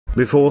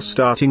Before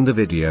starting the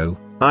video,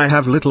 I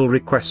have little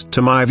request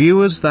to my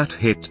viewers that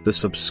hit the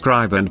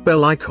subscribe and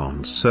bell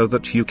icons so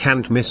that you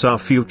can't miss our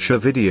future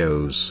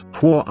videos.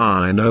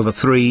 Huawei Nova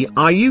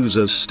 3i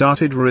users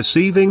started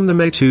receiving the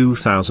May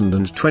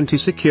 2020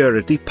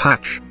 security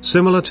patch.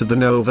 Similar to the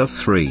Nova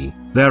 3,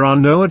 there are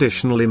no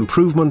additional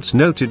improvements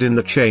noted in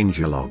the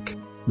changelog.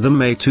 The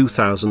May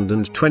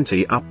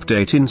 2020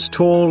 update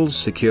installs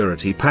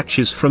security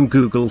patches from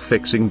Google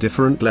fixing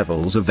different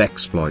levels of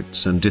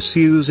exploits and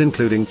issues,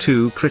 including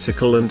 2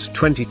 critical and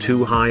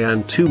 22 high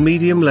and 2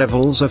 medium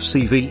levels of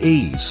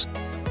CVEs.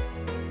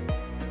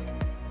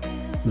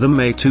 The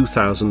May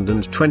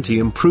 2020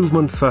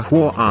 improvement for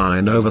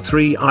Huawei Nova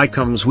 3i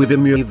comes with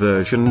EMUI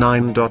version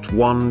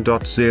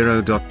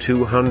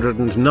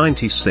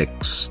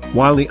 9.1.0.296.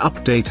 While the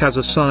update has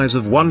a size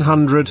of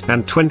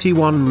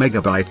 121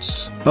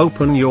 megabytes,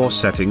 open your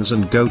settings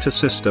and go to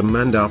System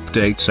and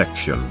Update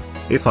section.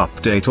 If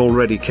update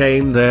already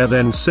came there,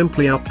 then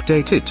simply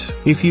update it.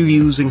 If you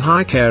using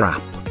HiCare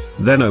app,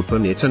 then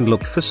open it and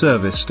look for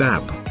Service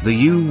tab.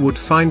 You would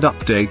find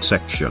Update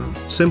section.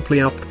 Simply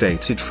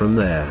update it from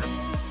there.